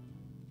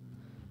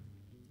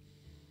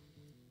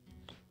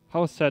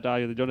 How sad are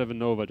you that you don't have a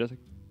Nova? Just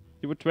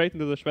you would trade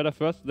into the Shredder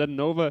first, then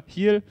Nova,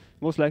 heal,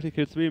 most likely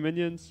kill 3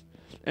 minions,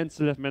 and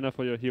still have mana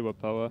for your hero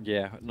power.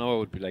 Yeah, Nova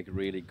would be like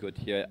really good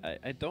here.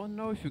 I don't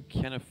know if you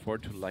can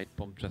afford to light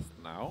bomb just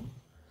now.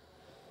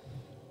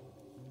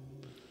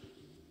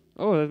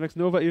 Oh, that makes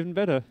Nova even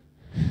better.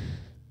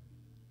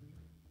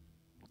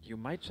 You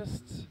might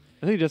just...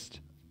 I think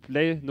just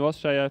play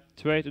Northshire,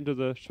 trade into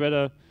the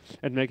Shredder,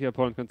 and make your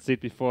opponent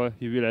concede before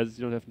he realizes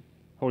you don't have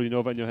Holy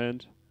Nova in your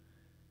hand.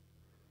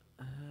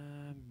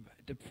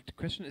 The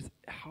question is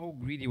how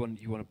greedy you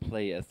want to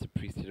play as the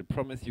priest here. The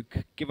problem is you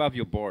give up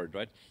your board,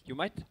 right? You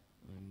might...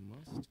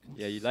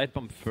 Yeah, you light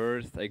bomb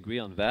first, I agree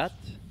on that.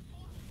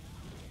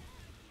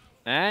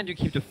 And you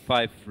keep the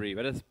 5-3,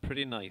 that is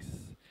pretty nice.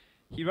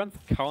 He runs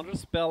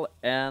counterspell,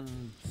 and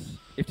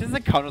if this is a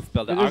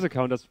counterspell, It is a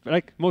counterspell,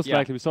 like most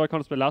likely. We saw a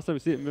counterspell last time, we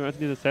see it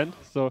in the sand,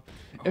 so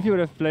if you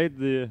would have played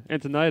the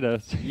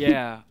Antonidas...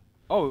 Yeah.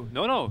 Oh,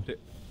 no.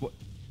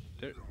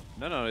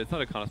 No, it's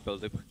not a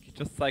counterspell. They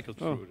just cycled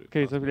through.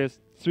 Okay, so he has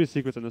 3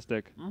 secrets in this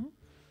deck.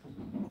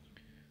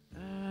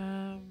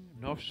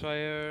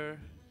 Northshire,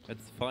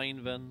 that's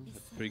fine then.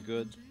 That's pretty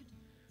good.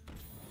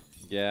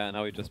 Yeah,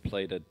 now we just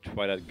played a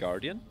Twilight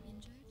Guardian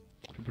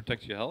to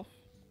protect your health.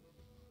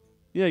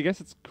 Yeah, I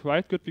guess it's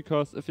quite good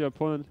because if your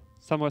opponent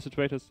somehow has to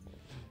trade his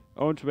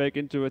own Drake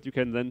into it, you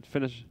can then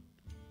finish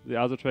the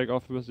other Drake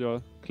off with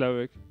your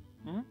Cleric.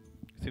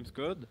 Seems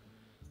good.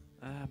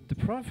 The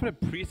problem for the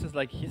priest is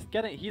like he's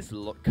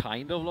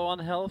kind of low on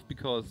health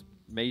because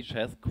Mage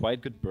has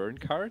quite good burn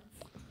cards.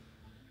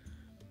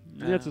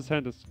 Yeah, his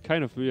hand is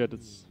kind of weird.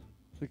 It's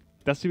like,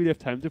 does he really have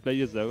time to play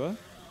Ysera?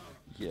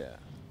 Yeah.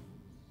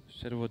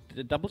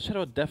 The double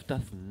Shadow of Death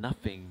does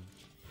nothing.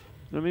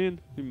 I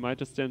mean, we might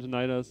just stand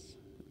Antonidas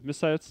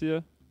missiles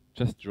here.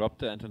 Just drop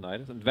the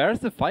Antonidas. And where's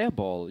the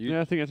Fireball?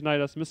 Yeah, I think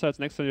Antonidas missiles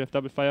next time you have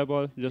double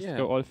Fireball. You just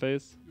go all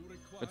phase.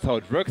 That's how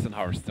it works in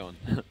Hearthstone.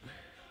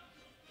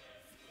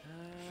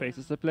 Phase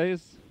is the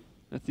place.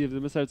 Let's see if the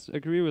missiles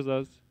agree with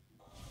us.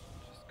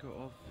 Just go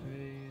all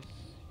phase.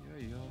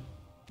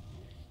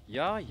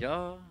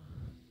 Yeah.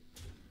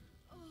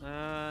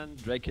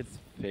 And Drake hits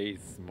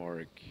face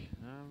Morg.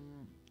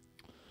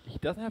 He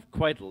doesn't have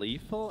quite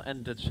lethal,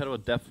 and the Shadow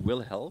of Death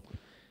will help.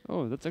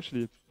 Oh, that's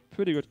actually a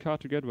pretty good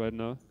card to get right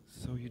now.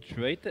 So you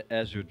trade the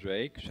Azure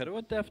Drake, Shadow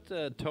of Death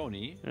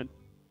Tony. And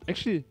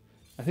actually,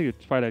 I think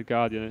it's Twilight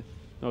Guardian.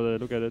 Now that I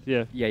look at it,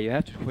 yeah. Yeah, you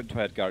have to put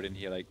Twilight Guardian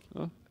here, like...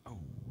 Oh,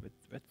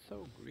 that's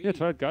so greedy. Yeah,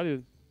 Twilight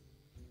Guardian.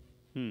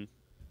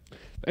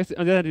 Actually,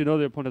 on the other hand, you know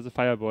the opponent has a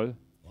Fireball.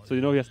 So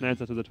you know he has an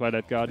answer to the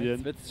Twilight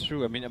Guardian. That's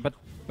true, I mean,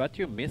 but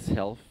you miss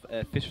health,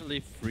 efficiently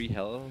free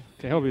health.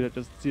 Okay, I hope we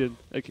just see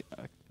it.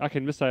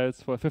 Arcane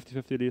Missiles for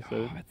 50-50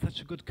 lethal. Oh, it's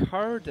such a good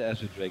card,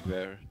 Azure Drake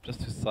there.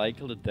 Just to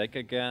cycle the deck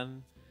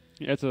again.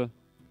 He also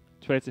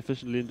trades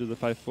efficiently into the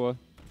 5-4.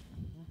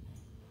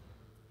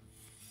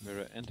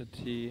 Mirror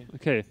Entity.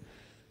 Okay.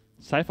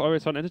 Cipher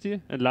always one entity,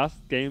 and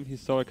last game he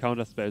saw a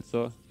counterspell.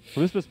 So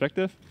from his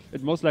perspective,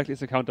 it most likely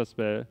is a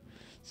counterspell.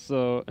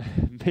 So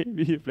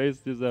maybe he plays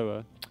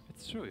Ysera.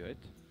 It's true, right?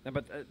 Yeah,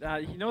 but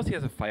he knows he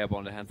has a Fireball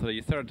in the hand, so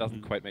the Ysera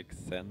doesn't quite make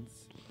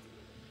sense.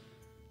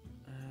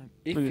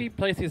 If he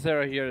plays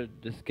Ysera here,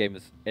 this game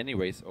is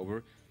anyways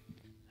over.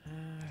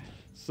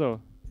 So,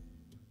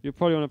 you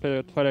probably want to play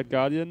a Twilight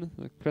Guardian.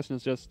 The question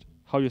is just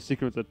how you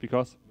sequence it,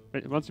 because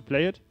once you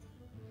play it,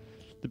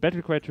 the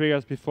battle cry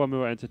triggers before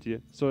Mirror Entity.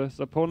 So his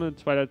opponent,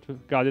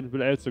 Twilight Guardian,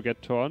 will also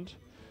get taunt,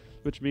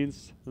 which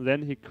means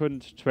then he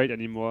couldn't trade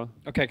anymore.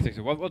 Okay,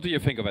 so what do you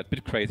think of it?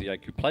 Bit crazy,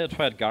 like you play a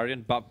Twilight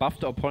Guardian, buff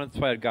the opponent's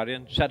Twilight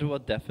Guardian, Shadow or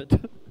Death it,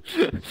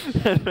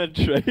 and then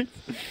trade.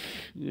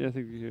 Yeah, I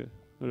think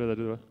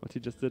what he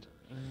just did.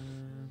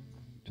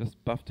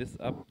 Just buff this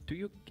up.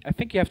 I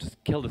think you have to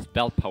kill the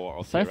spell power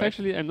also, Cipher right?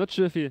 actually, I'm not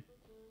sure if he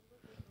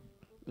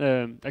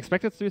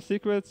expected 3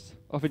 secrets,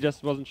 or if he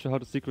just wasn't sure how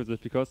to secret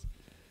it, because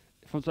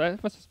from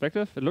Cipher's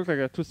perspective, it looked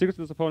like 2 secrets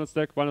in his opponent's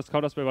deck. One is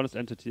Counterspell, one is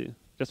Entity,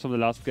 just from the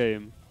last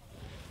game.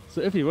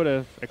 So if he would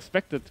have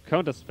expected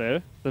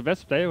Counterspell, the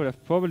best play would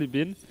have probably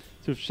been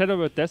to Shadow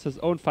Word Death his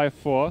own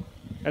 5-4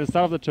 at the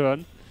start of the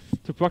turn,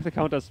 to proc the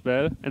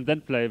Counterspell, and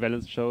then play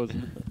Valence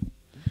Chosen.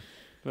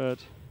 But...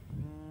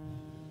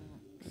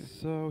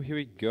 So here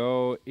we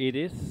go. It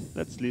is...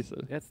 That's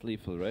lethal. That's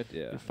lethal, right?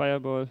 Yeah. The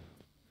Fireball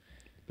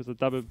with a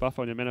double buff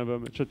on your mana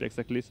worm, it should be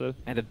exactly lethal.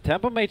 And the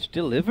Tempo Mage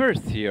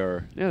delivers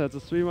here. Yeah, that's a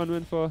 3-1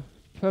 win for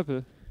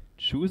purple.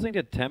 Choosing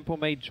the Tempo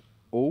Mage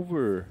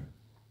over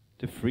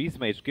the Freeze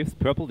Mage gives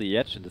purple the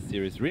edge in the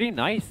series. Really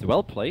nice,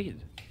 well played.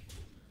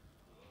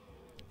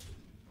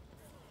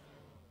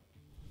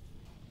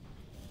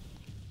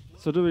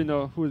 So do we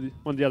know who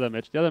won the other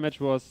match? The other match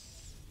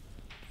was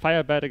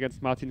Firebat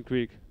against Martin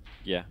Creek.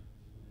 Yeah.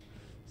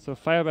 So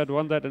Firebat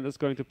won that and is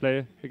going to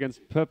play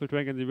against Purple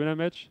Drank in the winner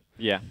match.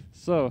 Yeah.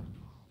 So,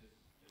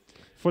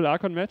 full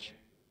Archon match.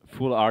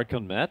 Full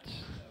Archon match.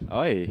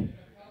 Oi.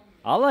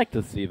 I like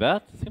to see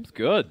that. Seems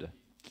good.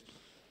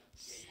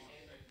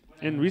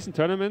 In recent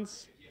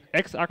tournaments,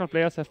 ex-Archon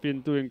players have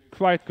been doing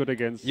quite good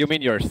against You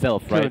mean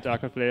yourself, right? current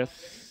Archon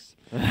players.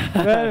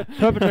 Well,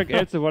 Purple Track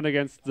also won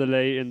against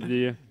Delay in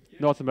the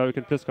North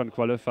American BlizzCon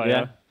qualifier.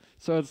 Yeah.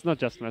 So it's not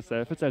just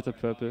myself, it's also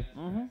Purple.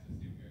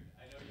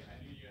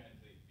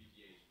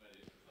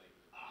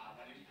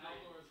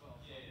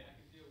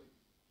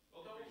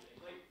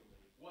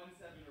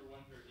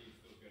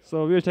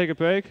 So we'll take a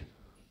break.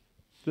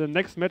 The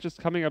next match is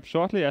coming up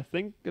shortly. I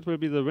think it will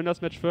be the winners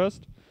match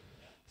first.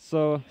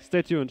 So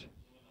stay tuned.